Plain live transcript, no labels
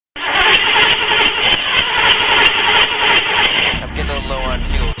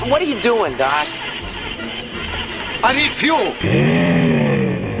What are you doing, Doc? I need fuel.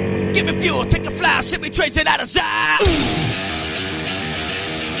 Give me fuel, take a fly, send me trace it out of sight.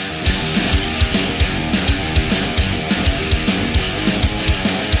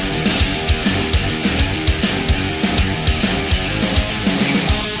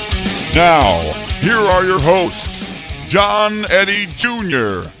 Now, here are your hosts, John Eddie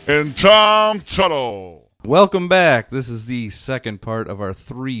Jr. and Tom Tuttle. Welcome back. This is the second part of our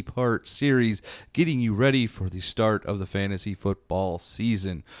three-part series, getting you ready for the start of the fantasy football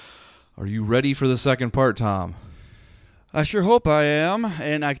season. Are you ready for the second part, Tom? I sure hope I am,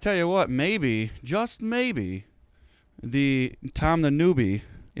 and I tell you what, maybe, just maybe, the Tom the newbie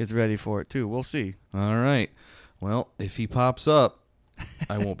is ready for it too. We'll see. All right. Well, if he pops up,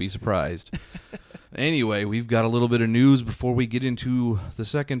 I won't be surprised. Anyway, we've got a little bit of news before we get into the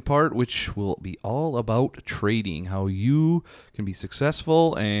second part, which will be all about trading, how you can be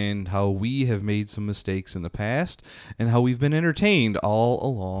successful and how we have made some mistakes in the past and how we've been entertained all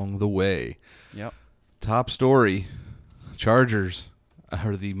along the way. Yep. Top story, Chargers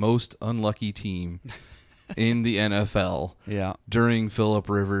are the most unlucky team in the NFL during Phillip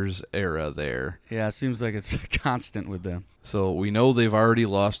Rivers' era there. Yeah, it seems like it's constant with them. So we know they've already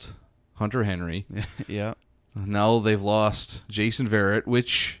lost Hunter Henry. Yeah. Now they've lost Jason Verrett,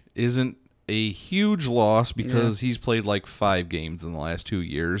 which isn't a huge loss because he's played like 5 games in the last 2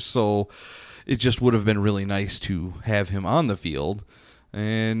 years. So it just would have been really nice to have him on the field.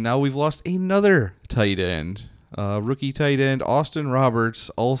 And now we've lost another tight end, rookie tight end, Austin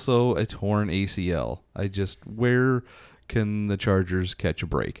Roberts, also a torn ACL. Where can the Chargers catch a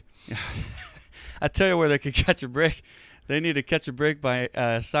break? I tell you where they could catch a break. They need to catch a break by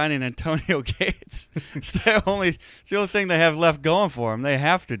signing Antonio Gates. It's the only thing they have left going for them. They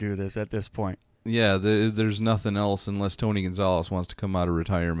have to do this at this point. Yeah, there's nothing else unless Tony Gonzalez wants to come out of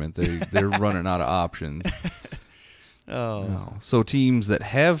retirement. They're running out of options. Oh, no. So teams that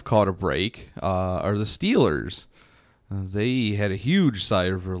have caught a break are the Steelers. They had a huge sigh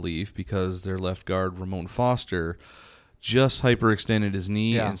of relief because their left guard, Ramon Foster, just hyperextended his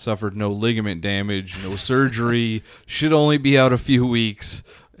knee and suffered no ligament damage, no surgery, should only be out a few weeks.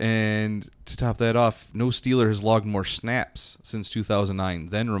 And to top that off, no Steeler has logged more snaps since 2009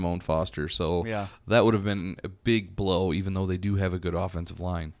 than Ramon Foster. So that would have been a big blow, even though they do have a good offensive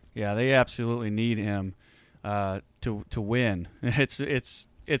line. Yeah, they absolutely need him to win.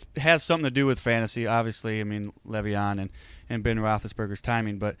 It has something to do with fantasy, obviously. I mean, Le'Veon and Ben Roethlisberger's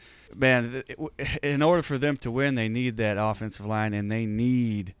timing. But, man, in order for them to win, they need that offensive line, and they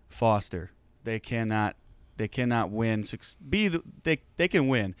need Foster. They cannot win. They can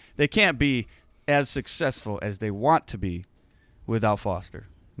win. They can't be as successful as they want to be without Foster.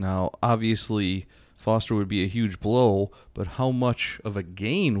 Now, obviously, Foster would be a huge blow, but how much of a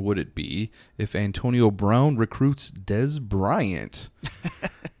gain would it be if Antonio Brown recruits Dez Bryant?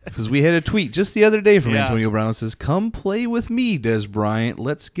 Because we had a tweet just the other day from Antonio Brown. It says, "Come play with me, Dez Bryant.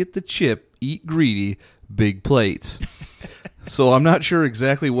 Let's get the chip, eat greedy, big plates." So I'm not sure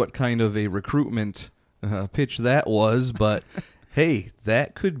exactly what kind of a recruitment pitch that was, but hey,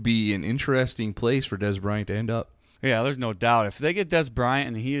 that could be an interesting place for Dez Bryant to end up. Yeah, there's no doubt. If they get Dez Bryant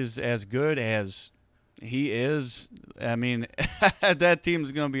and he is as good as he is, I mean, that team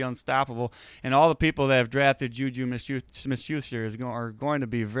is going to be unstoppable. And all the people that have drafted Juju Smith-Schuster are going to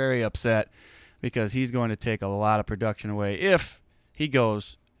be very upset because he's going to take a lot of production away if he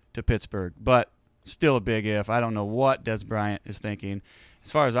goes to Pittsburgh. But still a big if. I don't know what Dez Bryant is thinking.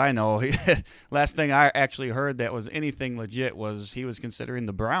 As far as I know, last thing I actually heard that was anything legit was he was considering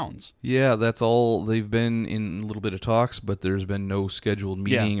the Browns. Yeah, that's all. They've been in a little bit of talks, but there's been no scheduled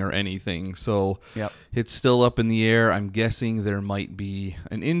meeting or anything. So it's still up in the air. I'm guessing there might be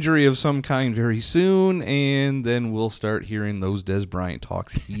an injury of some kind very soon, and then we'll start hearing those Dez Bryant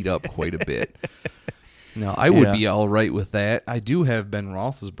talks heat up quite a bit. Now, I would be all right with that. I do have Ben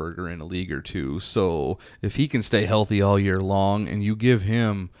Roethlisberger in a league or two, so if he can stay healthy all year long and you give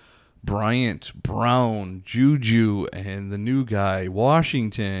him Bryant, Brown, Juju, and the new guy,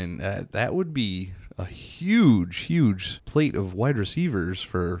 Washington, that would be a huge, huge plate of wide receivers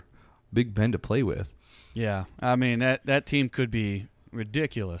for Big Ben to play with. Yeah, I mean, that team could be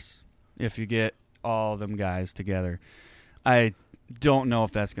ridiculous if you get all them guys together. I don't know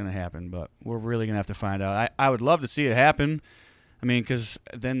if that's going to happen, but we're really going to have to find out. I would love to see it happen. I mean, because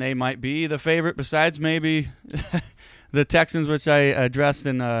then they might be the favorite besides maybe the Texans, which I addressed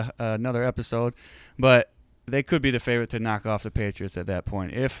in another episode. But they could be the favorite to knock off the Patriots at that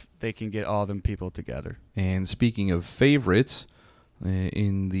point if they can get all them people together. And speaking of favorites,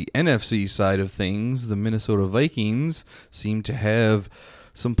 in the NFC side of things, the Minnesota Vikings seem to have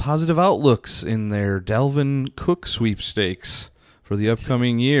some positive outlooks in their Dalvin Cook sweepstakes for the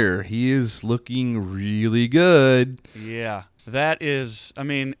upcoming year. He is looking really good. Yeah, that is, I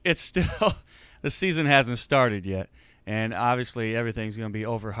mean, it's still, the season hasn't started yet. And obviously everything's going to be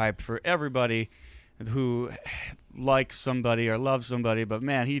overhyped for everybody who likes somebody or loves somebody. But,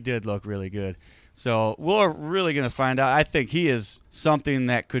 man, he did look really good. So we're really going to find out. I think he is something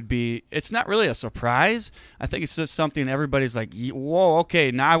that could be – it's not really a surprise. I think it's just something everybody's like, whoa,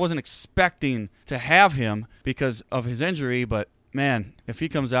 okay, now I wasn't expecting to have him because of his injury. But, man, if he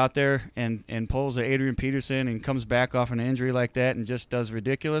comes out there and pulls an Adrian Peterson and comes back off an injury like that and just does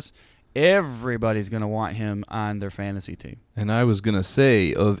ridiculous – everybody's going to want him on their fantasy team. And I was going to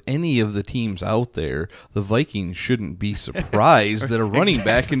say, of any of the teams out there, the Vikings shouldn't be surprised that a running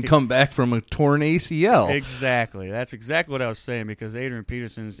back can come back from a torn ACL. Exactly. That's exactly what I was saying, because Adrian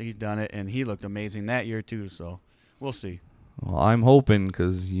Peterson, he's done it, and he looked amazing that year too, so we'll see. Well, I'm hoping,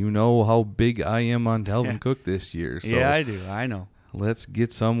 because you know how big I am on Dalvin Cook this year. So yeah, I do. I know. Let's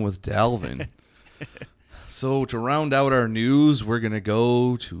get some with Dalvin. So to round out our news, we're going to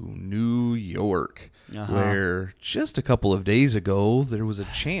go to New York, where just a couple of days ago, there was a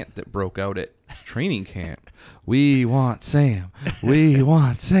chant that broke out at training camp. We want Sam. We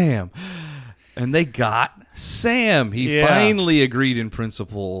want Sam. And they got Sam. He finally agreed in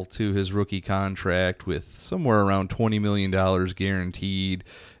principle to his rookie contract with somewhere around $20 million guaranteed.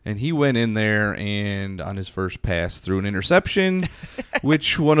 And he went in there and on his first pass threw an interception,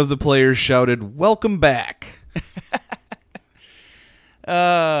 which one of the players shouted, "Welcome back."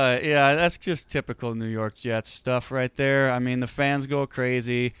 Yeah, that's just typical New York Jets stuff right there. I mean, the fans go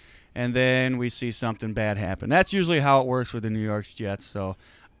crazy, and then we see something bad happen. That's usually how it works with the New York Jets, so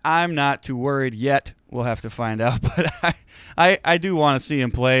I'm not too worried yet. We'll have to find out, but I do want to see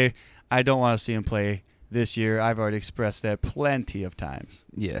him play. I don't want to see him play this year. I've already expressed that plenty of times.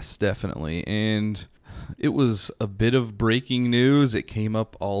 Yes, definitely. And it was a bit of breaking news. It came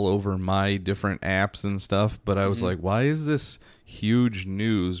up all over my different apps and stuff, but I was like, why is this huge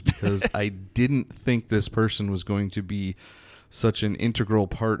news? Because I didn't think this person was going to be such an integral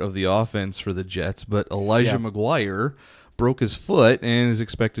part of the offense for the Jets, but Elijah McGuire broke his foot and is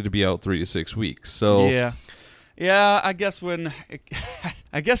expected to be out 3 to 6 weeks. So Yeah, I guess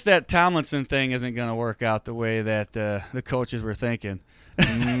that Tomlinson thing isn't going to work out the way that the coaches were thinking.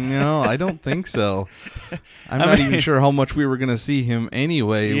 No, I don't think so. I'm not even sure how much we were going to see him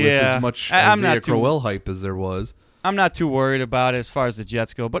anyway with as much Isaiah Crowell hype as there was. I'm not too worried about it as far as the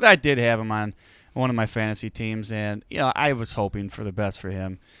Jets go, but I did have him on one of my fantasy teams, and I was hoping for the best for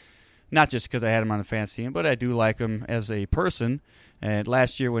him. Not just because I had him on the fantasy team, but I do like him as a person. And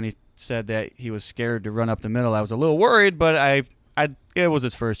last year when he said that he was scared to run up the middle, I was a little worried, but it was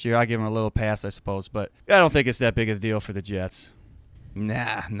his first year. I give him a little pass, I suppose, but I don't think it's that big of a deal for the Jets.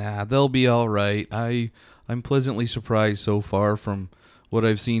 Nah, they'll be all right. I'm pleasantly surprised so far from what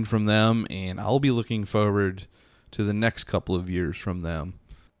I've seen from them, and I'll be looking forward to the next couple of years from them.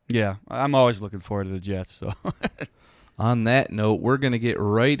 Yeah, I'm always looking forward to the Jets. So, on that note, we're going to get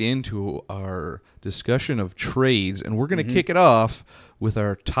right into our discussion of trades, and we're going to kick it off with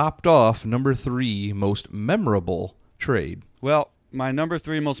our topped off number 3 most memorable trade. Well, my number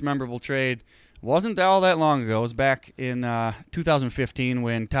 3 most memorable trade wasn't all that long ago. It was back in 2015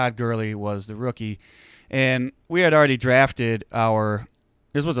 when Todd Gurley was the rookie, and we had already drafted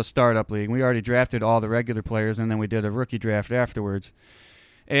this was a startup league. We already drafted all the regular players, and then we did a rookie draft afterwards.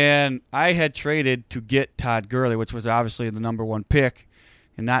 And I had traded to get Todd Gurley, which was obviously the number 1 pick.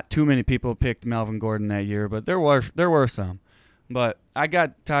 And not too many people picked Melvin Gordon that year, but there were some. But I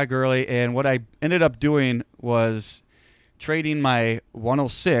got Todd Gurley, and what I ended up doing was trading my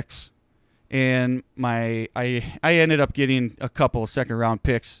 106, and I ended up getting a couple second-round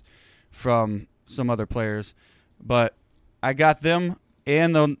picks from some other players. But I got them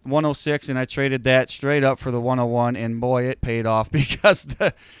and the 106, and I traded that straight up for the 101, and boy, it paid off, because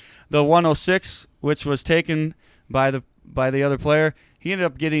the 106, which was taken by the other player, he ended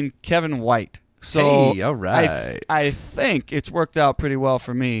up getting Kevin White. So hey, all right. I think it's worked out pretty well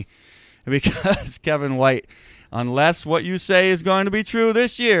for me, because Kevin White, unless what you say is going to be true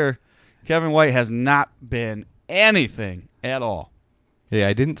this year, Kevin White has not been anything at all. Hey,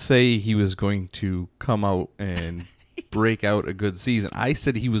 I didn't say he was going to come out and break out a good season. I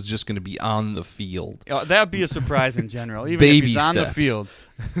said he was just going to be on the field. That would be a surprise in general. Even baby if he's on the field.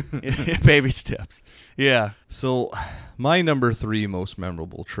 Baby steps. Yeah. So my number 3 most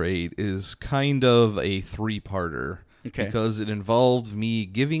memorable trade is kind of a 3-parter. Okay. Because it involved me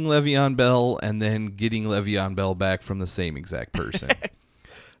giving Le'Veon Bell and then getting Le'Veon Bell back from the same exact person.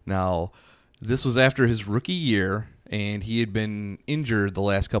 Now, this was after his rookie year, and he had been injured the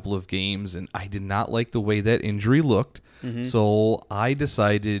last couple of games, and I did not like the way that injury looked. So I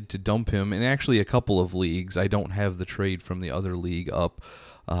decided to dump him in actually a couple of leagues. I don't have the trade from the other league up,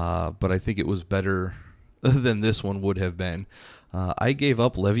 but I think it was better than this one would have been. I gave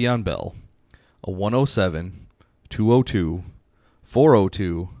up Le'Veon Bell, a 107, 202,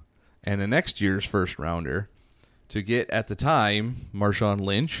 402, and a next year's first rounder to get, at the time, Marshawn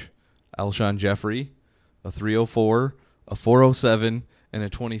Lynch, Alshon Jeffrey, a 304, a 407, and a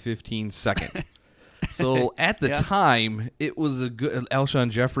 2015 second. So at the time, it was a good.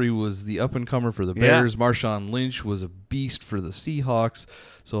 Alshon Jeffrey was the up-and-comer for the Bears. Marshawn Lynch was a beast for the Seahawks.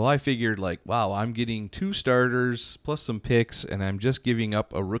 So I figured, wow, I'm getting 2 starters plus some picks, and I'm just giving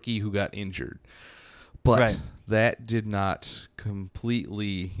up a rookie who got injured. But that did not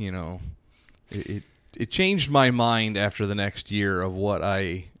completely, it changed my mind after the next year of what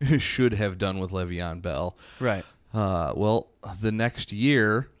I should have done with Le'Veon Bell. Right. Well, the next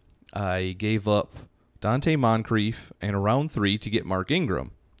year, I gave up Dante Moncrief and a round 3 to get Mark Ingram.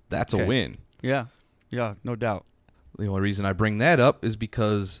 That's a win. Yeah, no doubt. The only reason I bring that up is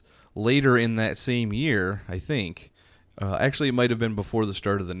because later in that same year, I think, actually it might have been before the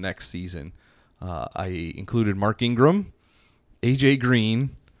start of the next season, I included Mark Ingram, A.J.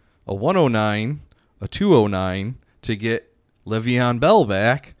 Green, a 109, a 209 to get Le'Veon Bell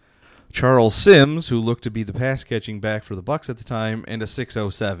back, Charles Sims, who looked to be the pass-catching back for the Bucs at the time, and a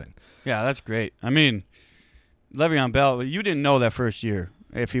 607. Yeah, that's great. I mean, Le'Veon Bell, you didn't know that first year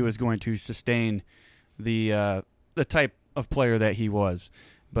if he was going to sustain the type of player that he was.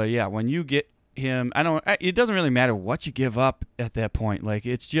 But yeah, when you get him, it doesn't really matter what you give up at that point.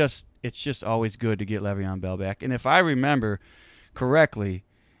 It's just always good to get Le'Veon Bell back. And if I remember correctly,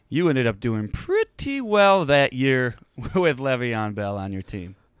 you ended up doing pretty well that year with Le'Veon Bell on your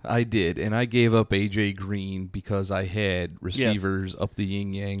team. I did, and I gave up A.J. Green because I had receivers up the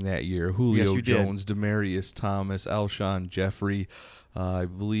yin-yang that year. Julio Jones, Demaryius Thomas, Alshon Jeffrey. I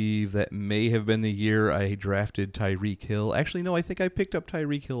believe that may have been the year I drafted Tyreek Hill. Actually, no, I think I picked up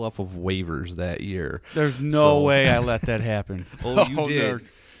Tyreek Hill off of waivers that year. There's no way I let that happen. Oh, you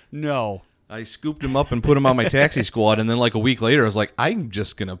did. No. I scooped him up and put him on my taxi squad, and then a week later, I was like, I'm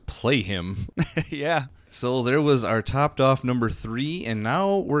just going to play him. Yeah. So there was our topped off number 3, and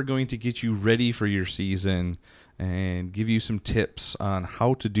now we're going to get you ready for your season and give you some tips on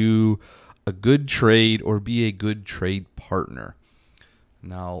how to do a good trade or be a good trade partner.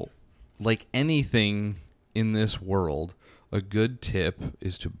 Now, like anything in this world, a good tip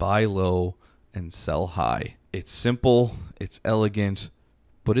is to buy low and sell high. It's simple, it's elegant,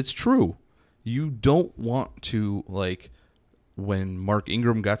 but it's true. You don't want to, when Mark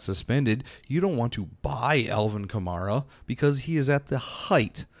Ingram got suspended, you don't want to buy Alvin Kamara because he is at the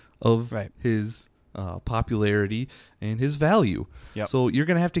height of his popularity and his value. Yep. So you're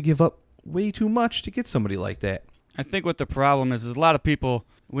going to have to give up way too much to get somebody like that. I think what the problem is a lot of people,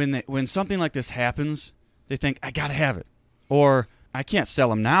 when something like this happens, they think, I got to have it. Or, I can't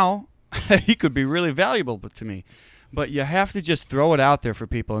sell him now. He could be really valuable to me. But you have to just throw it out there for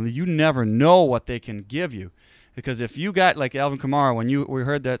people, and you never know what they can give you. Because if you got like Alvin Kamara, when we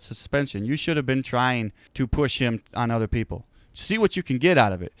heard that suspension, you should have been trying to push him on other people. See what you can get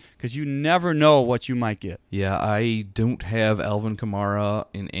out of it, because you never know what you might get. Yeah, I don't have Alvin Kamara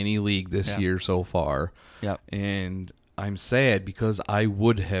in any league this year so far. Yep. And I'm sad because I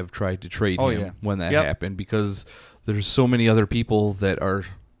would have tried to trade him when that happened, because there's so many other people that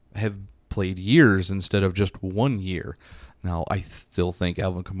have played years instead of just 1 year. Now, I still think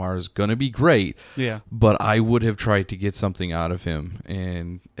Alvin Kamara is going to be great, but I would have tried to get something out of him,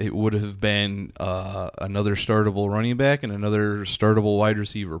 and it would have been another startable running back and another startable wide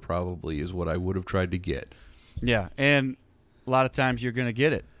receiver probably is what I would have tried to get. Yeah, and a lot of times you're going to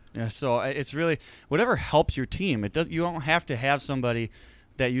get it. Yeah, so it's really whatever helps your team. You don't have to have somebody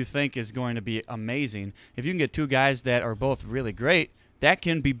that you think is going to be amazing. If you can get 2 guys that are both really great, that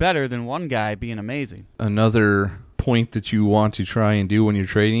can be better than one guy being amazing. Another point that you want to try and do when you're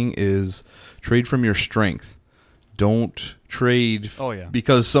trading is trade from your strength. Don't trade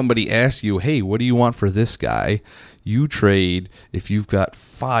because somebody asks you, hey, what do you want for this guy? You trade if you've got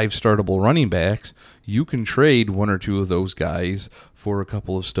 5 startable running backs, you can trade 1 or 2 of those guys for a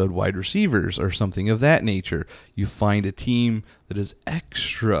couple of stud wide receivers or something of that nature. You find a team that is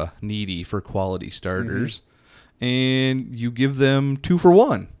extra needy for quality starters, and you give them 2 for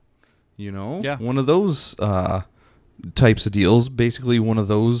 1. One of those types of deals. Basically, one of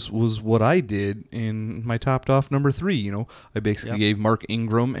those was what I did in my topped off number 3. I basically gave Mark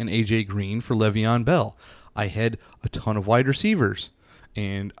Ingram and A.J. Green for Le'Veon Bell. I had a ton of wide receivers,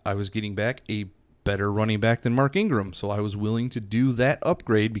 and I was getting back a better running back than Mark Ingram. So I was willing to do that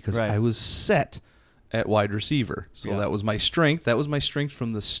upgrade because I was set at wide receiver. So that was my strength. That was my strength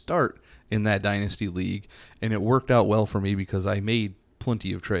from the start in that dynasty league, and it worked out well for me because I made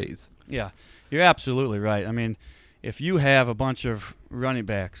plenty of trades. Yeah, you're absolutely right. I mean, if you have a bunch of running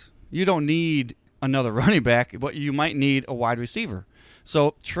backs, you don't need another running back, but you might need a wide receiver.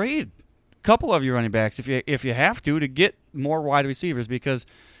 So trade a couple of your running backs if you have to get more wide receivers, because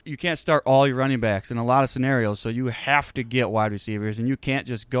you can't start all your running backs in a lot of scenarios, so you have to get wide receivers, and you can't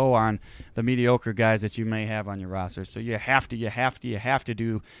just go on the mediocre guys that you may have on your roster. So you have to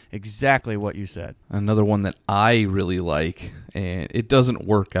do exactly what you said. Another one that I really like, and it doesn't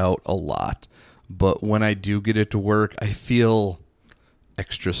work out a lot, but when I do get it to work, I feel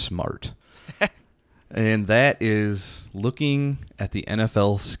extra smart. And that is looking at the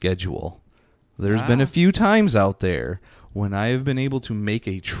NFL schedule. There's been a few times out there when I have been able to make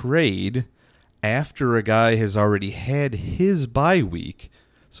a trade after a guy has already had his bye week.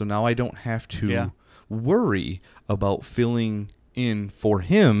 So now I don't have to worry about filling in for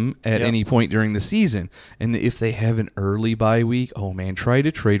him at any point during the season. And if they have an early bye week, oh man, try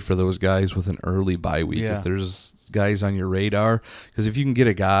to trade for those guys with an early bye week. If there's guys on your radar, because if you can get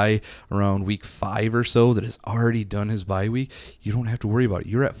a guy around week 5 or so that has already done his bye week, you don't have to worry about it.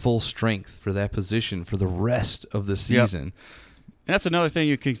 You're at full strength for that position for the rest of the season. And that's another thing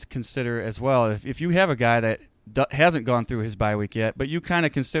you can consider as well. If you have a guy that hasn't gone through his bye week yet, but you kind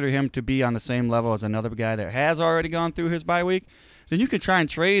of consider him to be on the same level as another guy that has already gone through his bye week, then you could try and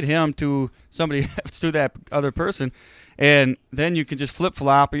trade him to somebody, to that other person, and then you can just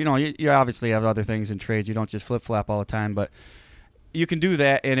flip-flop. You know, you obviously have other things in trades. You don't just flip-flop all the time, but you can do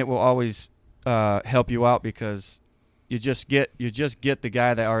that, and it will always help you out because you just get the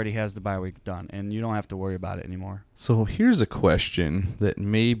guy that already has the bye week done, and you don't have to worry about it anymore. So here's a question that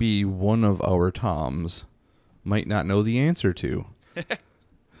maybe one of our Toms might not know the answer to.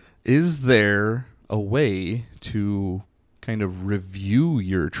 Is there a way to kind of review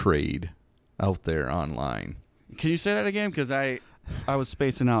your trade out there online? Can you say that again? Because I was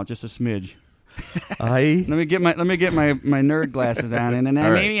spacing out just a smidge. let me get my nerd glasses on, and then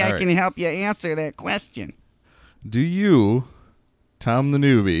maybe I can help you answer that question. Do you, Tom the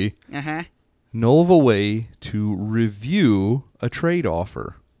newbie, know of a way to review a trade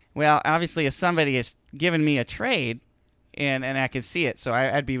offer? Well, obviously, if somebody is giving me a trade, and I can see it, so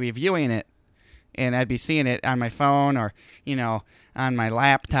I'd be reviewing it, and I'd be seeing it on my phone or, on my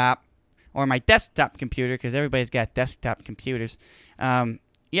laptop or my desktop computer, because everybody's got desktop computers. I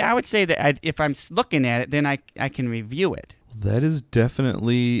would say that if I'm looking at it, then I can review it. That is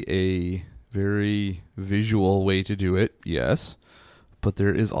definitely a very visual way to do it, yes. But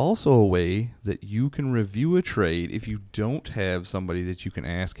there is also a way that you can review a trade if you don't have somebody that you can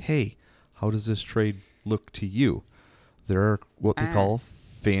ask, hey, how does this trade look to you? There are what they call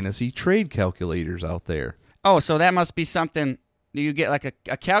fantasy trade calculators out there. Oh, so that must be something. You get like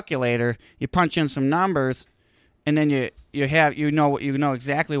a calculator, you punch in some numbers, and then you know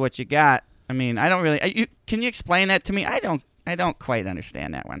exactly what you got. I mean, I don't really. Can you explain that to me? I don't quite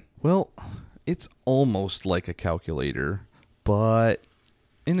understand that one. Well, it's almost like a calculator,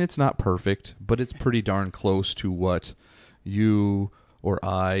 and it's not perfect, but it's pretty darn close to what you or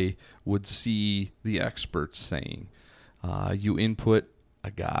I would see the experts saying. You input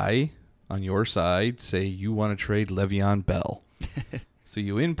a guy on your side, say you want to trade Le'Veon Bell. So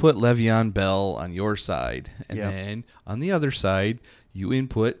you input Le'Veon Bell on your side, and then on the other side, you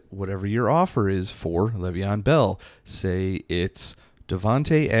input whatever your offer is for Le'Veon Bell. Say it's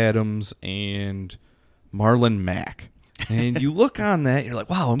Devontae Adams and Marlon Mack. And you look on that, you're like,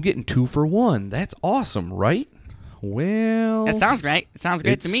 wow, I'm getting 2 for 1. That's awesome, right? Well, that sounds great. It sounds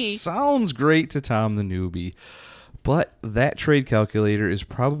great to me. Sounds great to Tom the newbie. But that trade calculator is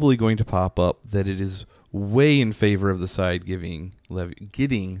probably going to pop up that it is way in favor of the side getting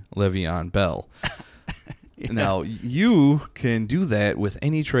Le'Veon Bell. Now, you can do that with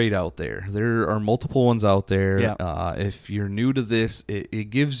any trade out there. There are multiple ones out there. Yeah. If you're new to this, it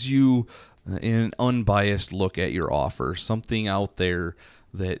gives you an unbiased look at your offer, something out there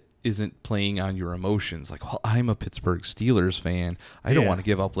that isn't playing on your emotions. Like, well, I'm a Pittsburgh Steelers fan. I don't want to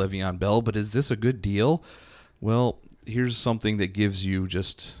give up Le'Veon Bell, but is this a good deal? Well, here's something that gives you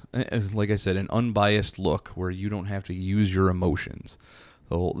just, like I said, an unbiased look where you don't have to use your emotions.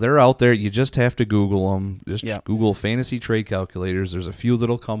 So they're out there. You just have to Google them. Just Google fantasy trade calculators. There's a few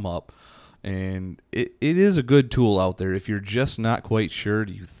that'll come up. And it is a good tool out there. If you're just not quite sure,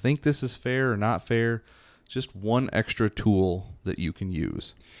 do you think this is fair or not fair? Just one extra tool that you can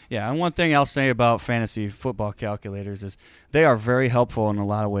use. Yeah, and one thing I'll say about fantasy football calculators is they are very helpful in a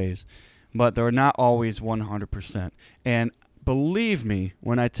lot of ways. but they're not always 100%. And believe me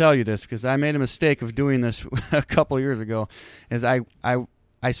when I tell you this, because I made a mistake of doing this a couple years ago, is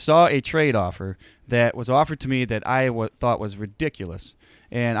I saw a trade offer that was offered to me that I thought was ridiculous.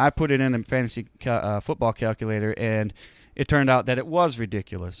 And I put it in a fantasy football calculator, and it turned out that it was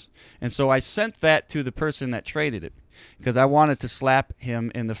ridiculous. And so I sent that to the person that traded it because I wanted to slap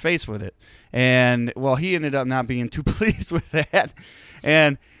him in the face with it. And, well, he ended up not being too pleased with that.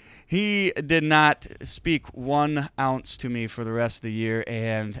 And he did not speak 1 ounce to me for the rest of the year,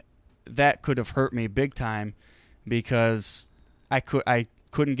 and that could have hurt me big time because I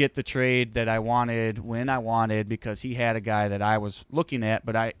couldn't get the trade that I wanted when I wanted because he had a guy that I was looking at,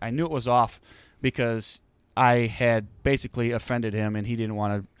 but I knew it was off because I had basically offended him and he didn't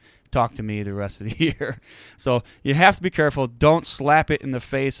want to talk to me the rest of the year. So you have to be careful. Don't slap it in the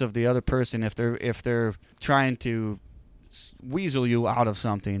face of the other person if they're trying to weasel you out of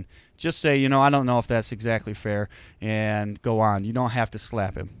something. Just say, I don't know if that's exactly fair, and go on. You don't have to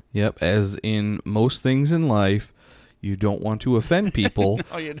slap him. Yep, as in most things in life, you don't want to offend people,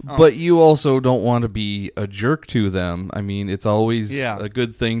 No, you don't. But you also don't want to be a jerk to them. I mean, it's always a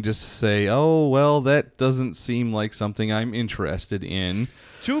good thing just to say, oh, well, that doesn't seem like something I'm interested in.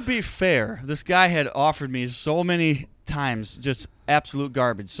 To be fair, this guy had offered me so many times, just absolute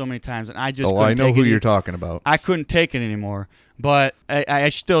garbage, so many times, and I just couldn't I know take who it. you're talking about. I couldn't take it anymore, but I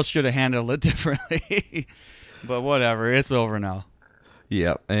still should have handled it differently. But whatever, it's over now.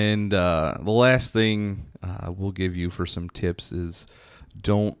 Yeah, and the last thing we'll give you for some tips is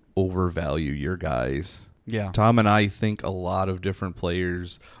don't overvalue your guys. Yeah. Tom and I think a lot of different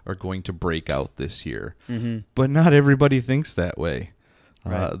players are going to break out this year, but not everybody thinks that way.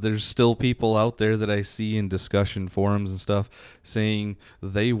 Right. There's still people out there that I see in discussion forums and stuff saying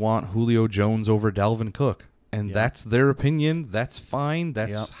they want Julio Jones over Dalvin Cook. And that's their opinion. That's fine.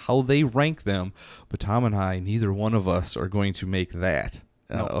 That's how they rank them. But Tom and I, neither one of us are going to make that.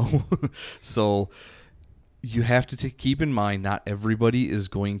 No. So you have to keep in mind not everybody is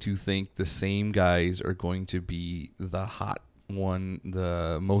going to think the same guys are going to be the hot one,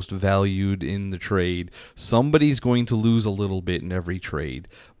 the most valued in the trade. Somebody's going to lose a little bit in every trade.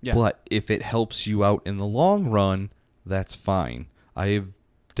 Yeah. But if it helps you out in the long run, that's fine. I've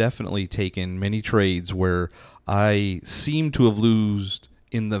definitely taken many trades where I seem to have lost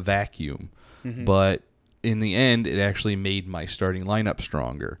in the vacuum, but in the end, it actually made my starting lineup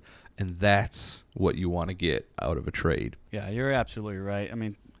stronger, and that's what you want to get out of a trade. Yeah, you're absolutely right. I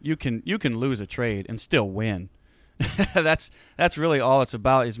mean, you can lose a trade and still win. That's really all it's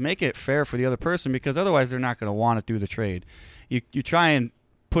about, is make it fair for the other person, because otherwise they're not going to want to do the trade. You try and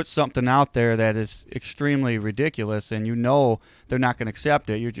put something out there that is extremely ridiculous and they're not going to accept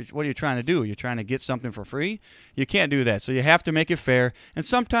it. What are you trying to do? You're trying to get something for free? You can't do that. So you have to make it fair. And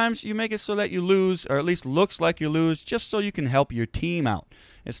sometimes you make it so that you lose, or at least looks like you lose, just so you can help your team out.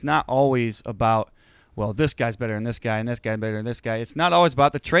 It's not always about, well, this guy's better than this guy and this guy's better than this guy. It's not always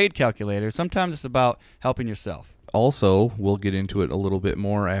about the trade calculator. Sometimes it's about helping yourself. Also, we'll get into it a little bit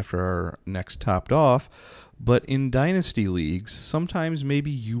more after our next topped off, but in dynasty leagues, sometimes maybe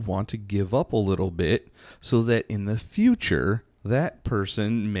you want to give up a little bit so that in the future, that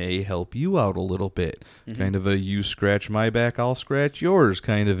person may help you out a little bit. Kind of a you scratch my back, I'll scratch yours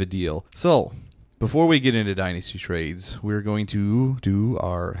kind of a deal. So, before we get into dynasty trades, we're going to do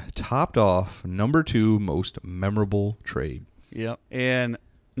our topped off number 2 most memorable trade. Yep. And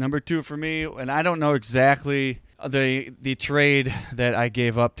number 2 for me, and I don't know exactly the trade that I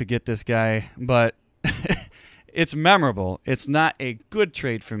gave up to get this guy, but it's memorable. It's not a good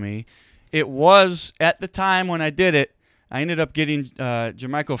trade for me. It was at the time when I did it. I ended up getting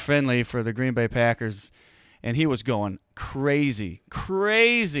Jermichael Finley for the Green Bay Packers, and he was going crazy.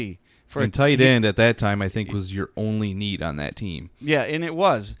 For and tight end at that time, I think, was your only need on that team. Yeah, and it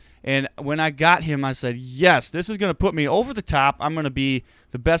was. And when I got him, I said, yes, this is going to put me over the top. I'm going to be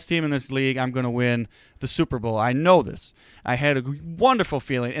the best team in this league. I'm going to win the Super Bowl. I know this. I had a wonderful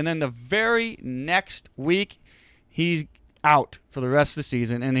feeling. And then the very next week, he's out for the rest of the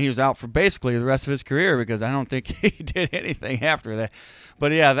season, and he was out for basically the rest of his career because I don't think he did anything after that.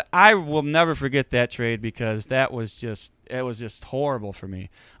 But yeah, I will never forget that trade because it was just horrible for me.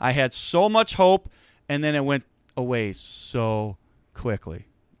 I had so much hope, and then it went away so quickly.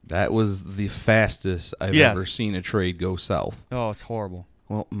 That was the fastest I've ever seen a trade go south. Oh, it's horrible.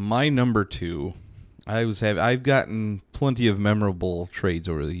 Well, my number 2, I've gotten plenty of memorable trades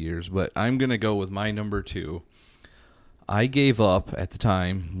over the years, but I'm going to go with my number 2. I gave up at the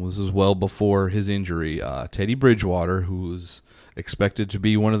time, was as well before his injury, Teddy Bridgewater, who was expected to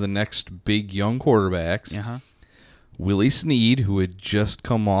be one of the next big young quarterbacks. Willie Snead, who had just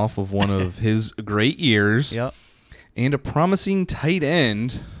come off of one of his great years, Yep. and a promising tight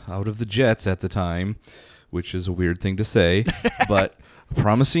end out of the Jets at the time, which is a weird thing to say, but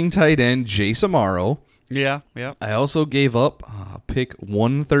promising tight end Jace Amaro. Yeah. I also gave up pick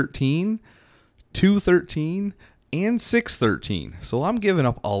 113, 213, and 613. So I'm giving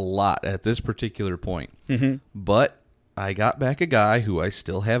up a lot at this particular point. Mm-hmm. But I got back a guy who I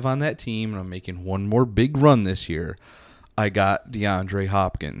still have on that team, and I'm making one more big run this year. I got DeAndre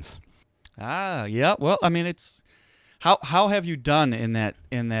Hopkins. Yeah. Well, I mean, it's how have you done in that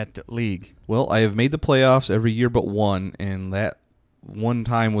league? Well, I have made the playoffs every year but one, and that one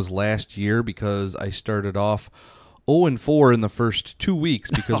time was last year because I started off 0-4 in the first 2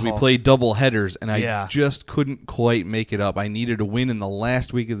 weeks because we played double headers, and I just couldn't quite make it up. I needed a win in the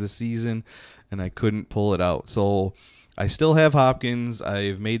last week of the season, and I couldn't pull it out. So I still have Hopkins.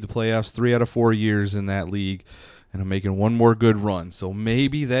 I've made the playoffs 3 out of 4 years in that league, and I'm making one more good run. So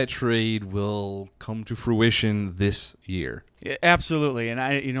maybe that trade will come to fruition this year. Yeah, absolutely.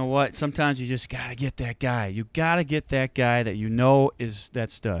 And you know what? Sometimes you just got to get that guy. You got to get that guy that you know is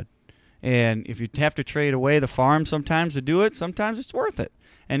that stud. And if you have to trade away the farm sometimes to do it, sometimes it's worth it.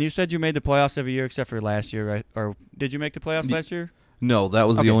 And you said you made the playoffs every year except for last year, right? Or did you make the playoffs last year? No, that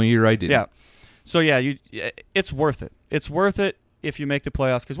was the only year I did. Yeah. So, yeah, it's worth it. It's worth it if you make the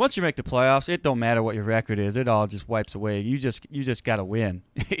playoffs, because once you make the playoffs, it don't matter what your record is. It all just wipes away. You just got to win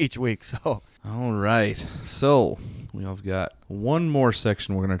each week. So, all right. So we've got one more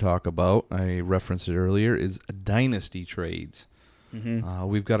section we're going to talk about. I referenced it earlier, is dynasty trades. Mm-hmm.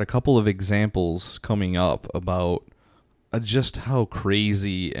 We've got a couple of examples coming up about just how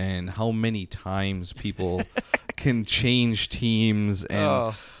crazy and how many times people can change teams,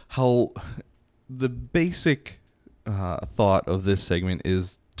 and how the basic thought of this segment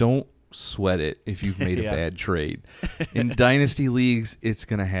is don't sweat it if you've made a bad trade. In dynasty leagues, it's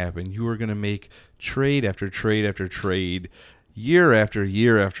going to happen. You are going to make trade after trade after trade, year after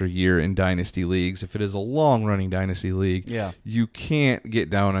year after year in dynasty leagues. If it is a long-running dynasty league, you can't get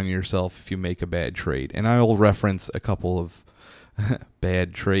down on yourself if you make a bad trade. And I will reference a couple of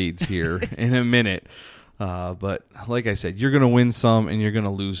bad trades here in a minute. But like I said, you're going to win some and you're going to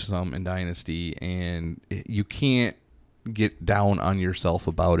lose some in dynasty, and you can't get down on yourself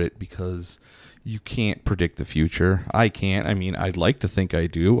about it because you can't predict the future. I can't. I mean, I'd like to think I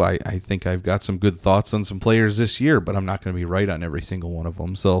do. I think I've got some good thoughts on some players this year, but I'm not going to be right on every single one of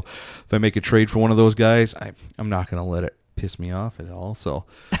them. So if I make a trade for one of those guys, I'm not going to let it piss me off at all. So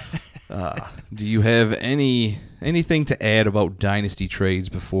do you have anything to add about dynasty trades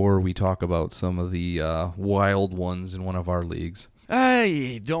before we talk about some of the wild ones in one of our leagues?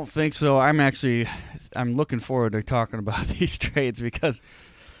 I don't think so. I'm looking forward to talking about these trades because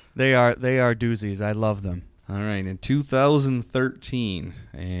they are doozies. I love them. All right, in 2013,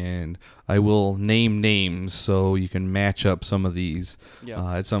 and I will name names so you can match up some of these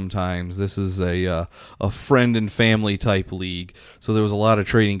at some times. This is a friend and family type league, so there was a lot of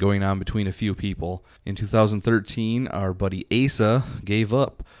trading going on between a few people. In 2013, our buddy Asa gave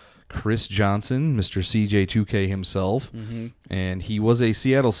up Chris Johnson, Mr. CJ2K himself, and he was a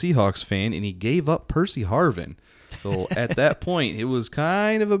Seattle Seahawks fan, and he gave up Percy Harvin. So at that point, it was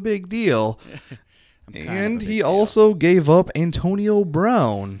kind of a big deal. And he also gave up Antonio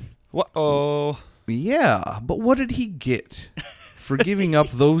Brown. Uh-oh. Yeah, but what did he get for giving up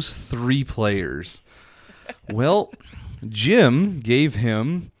those 3 players? Well, Jim gave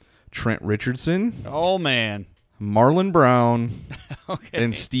him Trent Richardson. Oh, man. Marlon Brown,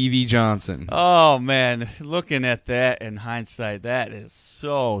 and Stevie Johnson. Oh, man. Looking at that in hindsight, that is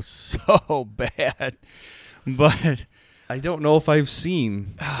so bad. But I don't know if I've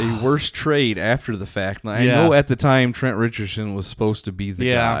seen a worse trade after the fact. I know at the time Trent Richardson was supposed to be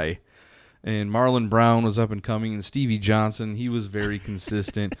the guy, and Marlon Brown was up and coming, and Stevie Johnson, he was very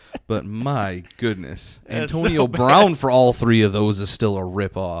consistent. But my goodness, Antonio Brown for all 3 of those is still a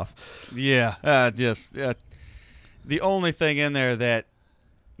ripoff. Yeah, the only thing in there that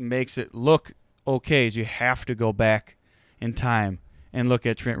makes it look okay is you have to go back in time and look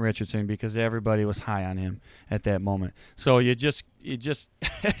at Trent Richardson because everybody was high on him at that moment. So you just it's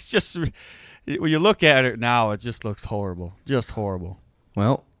just when you look at it now, it just looks horrible, just horrible.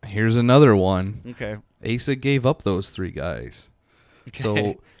 Well, here's another one. Okay, Asa gave up those 3 guys,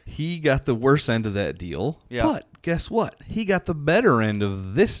 so he got the worst end of that deal. Yeah. But guess what? He got the better end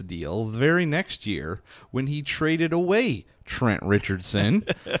of this deal the very next year when he traded away Trent Richardson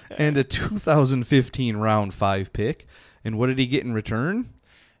and a 2015 round 5 pick. And what did he get in return?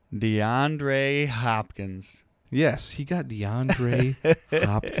 DeAndre Hopkins. Yes, he got DeAndre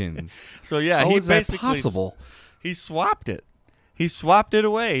Hopkins. So, yeah. How is that possible? he swapped it. He swapped it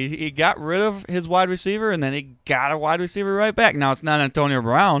away. He got rid of his wide receiver, and then he got a wide receiver right back. Now, it's not Antonio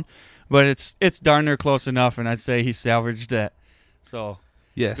Brown, but it's darn near close enough, and I'd say he salvaged that. So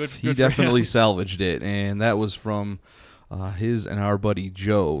yes, he definitely salvaged it, and that was from his and our buddy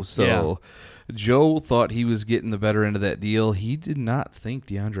Joe. So Joe thought he was getting the better end of that deal. He did not think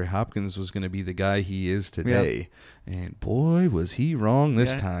DeAndre Hopkins was going to be the guy he is today. Yep. And boy, was he wrong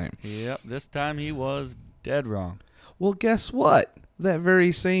this time. Yep, this time he was dead wrong. Well, guess what? That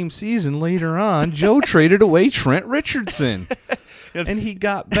very same season later on, Joe traded away Trent Richardson. And he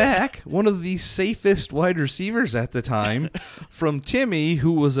got back one of the safest wide receivers at the time from Timmy,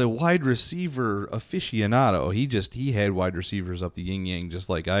 who was a wide receiver aficionado. He had wide receivers up the yin-yang just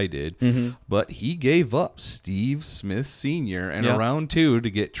like I did. Mm-hmm. But he gave up Steve Smith Sr. and a round 2 to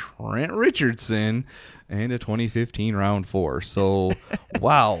get Trent Richardson and a 2015 round 4. So,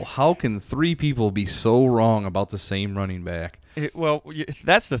 wow, how can 3 people be so wrong about the same running back? Well,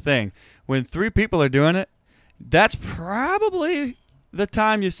 that's the thing. When 3 people are doing it, that's probably the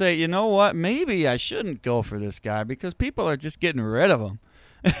time you say, you know what, maybe I shouldn't go for this guy because people are just getting rid of him.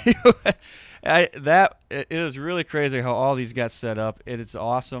 It is really crazy how all these got set up. It is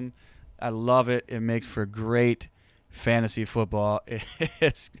awesome. I love it. It makes for great fantasy football.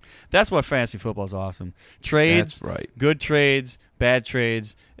 That's what fantasy football is awesome. Trades, that's right. Good trades, bad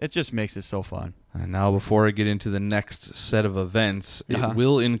trades. It just makes it so fun. And now before I get into the next set of events, it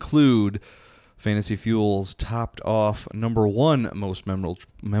will include Fantasy Fuel's topped off number 1 most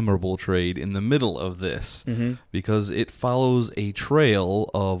memorable trade in the middle of this because it follows a trail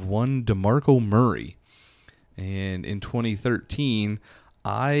of one DeMarco Murray. And in 2013,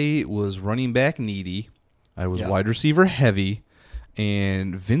 I was running back needy. I was wide receiver heavy,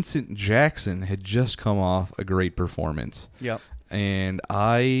 and Vincent Jackson had just come off a great performance. Yep. And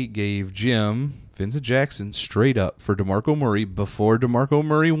I gave Jim Vincent Jackson straight up for DeMarco Murray before DeMarco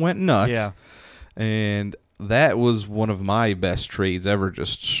Murray went nuts. Yeah. And that was one of my best trades ever,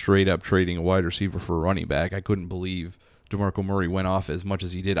 just straight up trading a wide receiver for a running back. I couldn't believe DeMarco Murray went off as much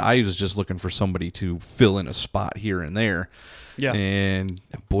as he did. I was just looking for somebody to fill in a spot here and there. Yeah. And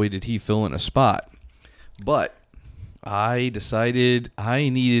boy, did he fill in a spot. But I decided I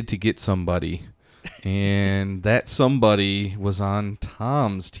needed to get somebody. And that somebody was on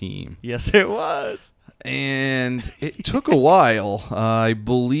Tom's team. Yes, it was. And it took a while. I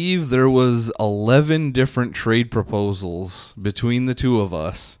believe there was 11 different trade proposals between the two of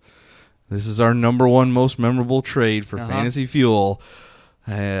us. This is our number 1 most memorable trade for Fantasy Fuel.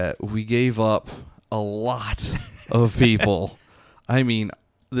 We gave up a lot of people. I mean,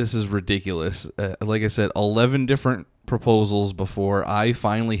 this is ridiculous. Like I said, 11 different proposals before I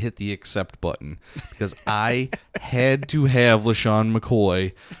finally hit the accept button because I had to have LaShawn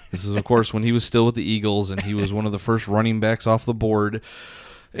McCoy. This is, of course, when he was still with the Eagles and he was one of the first running backs off the board.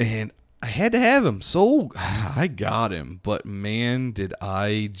 And I had to have him. So I got him. But, man, did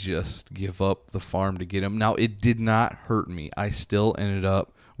I just give up the farm to get him. Now, it did not hurt me. I still ended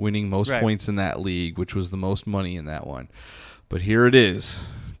up winning most points in that league, which was the most money in that one. But here it is.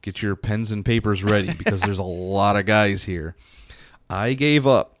 Get your pens and papers ready because there's a lot of guys here. I gave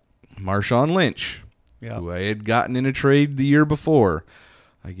up Marshawn Lynch, who I had gotten in a trade the year before.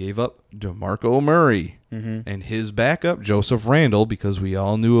 I gave up DeMarco Murray and his backup, Joseph Randle, because we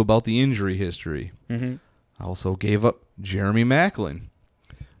all knew about the injury history. I also gave up Jeremy Maclin.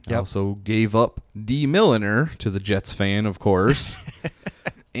 I also gave up D. Milliner, to the Jets fan, of course,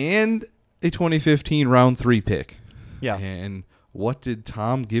 and a 2015 round 3 pick. Yeah. And what did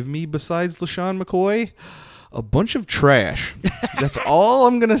Tom give me besides LaShawn McCoy? A bunch of trash. That's all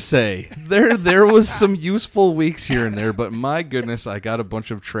I'm going to say. There was some useful weeks here and there, but my goodness, I got a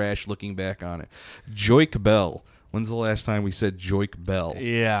bunch of trash looking back on it. Joique Bell. When's the last time we said Joique Bell?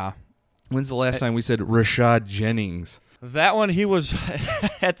 Yeah. When's the last time we said Rashad Jennings? That one, he was,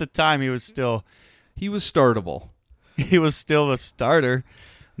 at the time, he was still... He was startable. He was still the starter.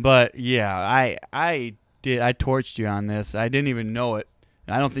 But, yeah, I torched you on this. I didn't even know it.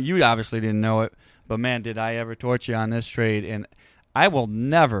 I don't think you obviously didn't know it, but man, did I ever torch you on this trade, and I will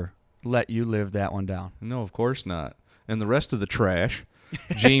never let you live that one down. No, of course not. And the rest of the trash,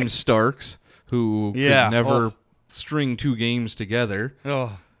 James Starks, who could never string 2 games together.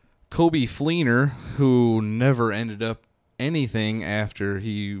 Kobe Fleener, who never ended up anything after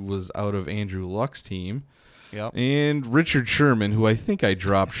he was out of Andrew Luck's team. And Richard Sherman, who I think I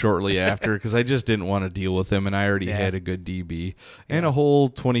dropped shortly after because I just didn't want to deal with him, and I already had a good DB, and a whole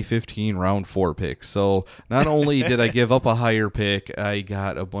 2015 round 4 pick. So not only did I give up a higher pick, I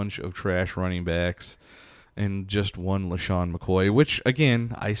got a bunch of trash running backs. and just one LaShawn McCoy, which,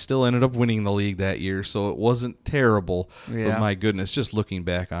 again, I still ended up winning the league that year, so it wasn't terrible. Yeah. But my goodness, just looking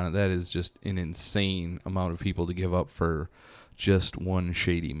back on it, that is just an insane amount of people to give up for just one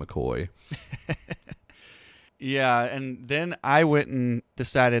shady McCoy. Yeah, and then I went and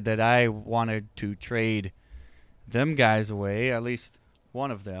decided that I wanted to trade them guys away, at least one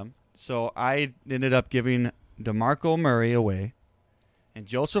of them. So I ended up giving DeMarco Murray away and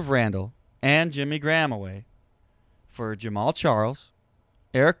Joseph Randle and Jimmy Graham away for Jamal Charles,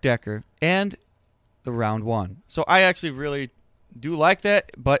 Eric Decker, and the round one. So I actually really do like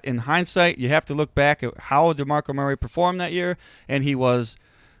that, but in hindsight, you have to look back at how DeMarco Murray performed that year, and he was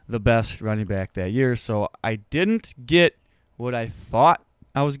the best running back that year. So I didn't get what I thought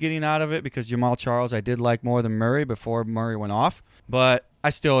I was getting out of it because Jamal Charles I did like more than Murray before Murray went off, but I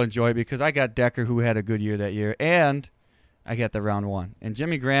still enjoy it because I got Decker, who had a good year that year, and I got the round one. And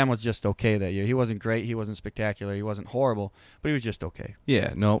Jimmy Graham was just okay that year. He wasn't great. He wasn't spectacular. He wasn't horrible, but he was just okay.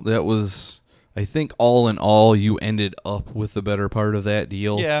 Yeah, no, that was, I think all in all, you ended up with the better part of that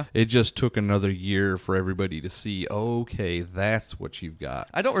deal. Yeah. It just took another year for everybody to see, okay, that's what you've got.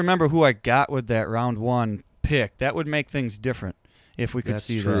 I don't remember who I got with that round one pick. That would make things different if we could That's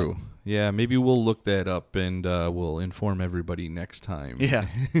see true. that. Yeah, maybe we'll look that up and we'll inform everybody next time. Yeah.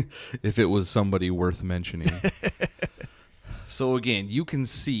 If it was somebody worth mentioning. So again, you can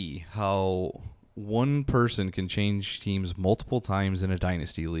see how one person can change teams multiple times in a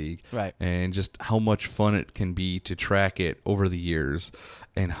dynasty league. Right. And just how much fun it can be to track it over the years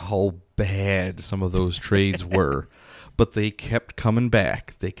and how bad some of those trades were. But they kept coming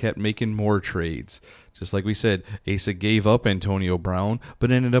back. They kept making more trades. Just like we said, Asa gave up Antonio Brown, but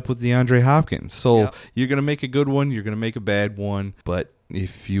ended up with DeAndre Hopkins. So You're going to make a good one, you're going to make a bad one, but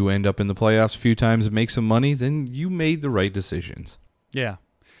if you end up in the playoffs a few times and make some money, then you made the right decisions. Yeah,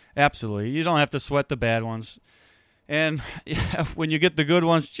 absolutely. You don't have to sweat the bad ones. And when you get the good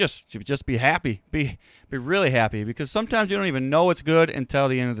ones, just be happy. Be really happy, because sometimes you don't even know it's good until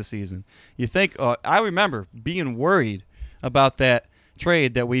the end of the season. You think, I remember being worried about that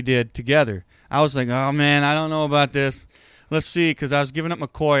trade that we did together. I was like, oh, man, I don't know about this. Let's see, because I was giving up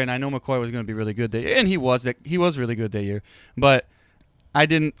McCoy, and I know McCoy was going to be really good that year. And he was really good that year. But I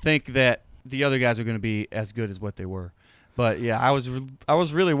didn't think that the other guys were going to be as good as what they were. But, yeah, I was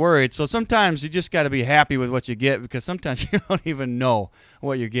really worried. So sometimes you just got to be happy with what you get, because sometimes you don't even know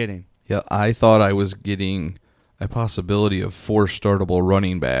what you're getting. Yeah, I thought I was getting a possibility of 4 startable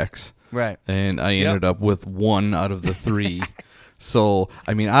running backs. Right. And I ended up with 1 out of the 3. So,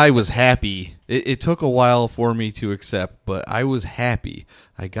 I mean, I was happy. It took a while for me to accept, but I was happy.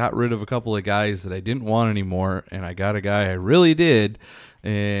 I got rid of a couple of guys that I didn't want anymore, and I got a guy I really did.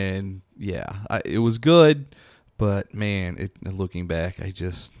 And, yeah, it was good. But, man, looking back,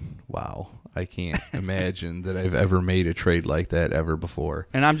 wow, I can't imagine that I've ever made a trade like that ever before.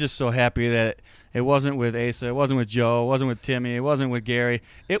 And I'm just so happy that it wasn't with Asa, it wasn't with Joe, it wasn't with Timmy, it wasn't with Gary.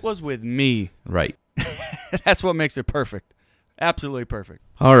 It was with me. Right. That's what makes it perfect. Absolutely perfect.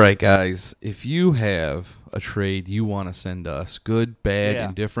 All right, guys, if you have a trade you want to send us, good, bad,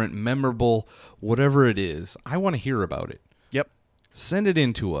 indifferent, memorable, whatever it is, I want to hear about it. Yep. Send it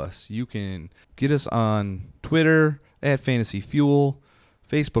in to us. You can get us on Twitter at Fantasy Fuel,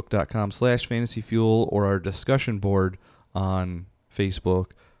 Facebook.com/Fantasy Fuel, or our discussion board on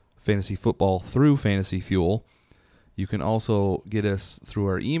Facebook, Fantasy Football through Fantasy Fuel. You can also get us through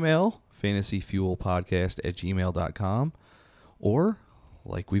our email, fantasyfuelpodcast@gmail.com, or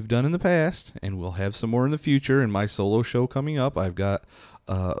like we've done in the past, and we'll have some more in the future in my solo show coming up, I've got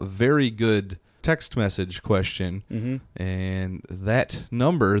a very good text message question, and that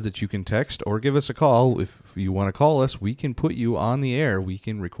number that you can text or give us a call, if you want to call us, we can put you on the air. We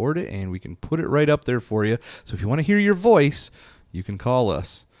can record it, and we can put it right up there for you. So if you want to hear your voice, you can call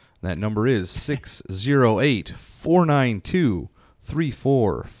us. That number is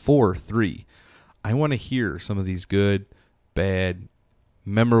 608-492-3443. I want to hear some of these good, bad,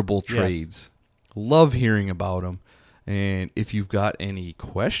 memorable trades. Love hearing about them. And if you've got any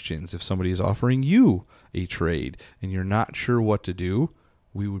questions, if somebody is offering you a trade and you're not sure what to do,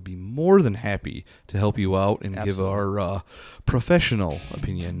 we would be more than happy to help you out and give our professional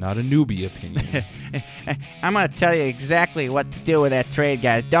opinion, not a newbie opinion. I'm going to tell you exactly what to do with that trade,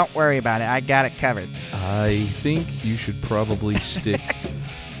 guys. Don't worry about it. I got it covered. I think you should probably stick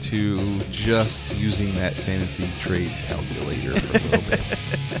to just using that fantasy trade calculator for a little bit.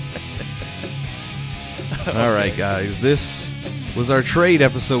 All right, guys. This was our trade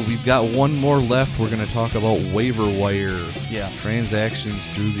episode. We've got one more left. We're going to talk about waiver wire transactions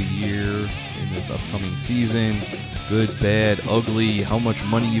through the year in this upcoming season. Good, bad, ugly, how much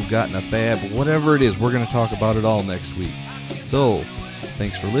money you've got in a fab, whatever it is, we're going to talk about it all next week. So,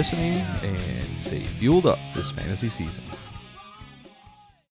 thanks for listening, and stay fueled up this fantasy season.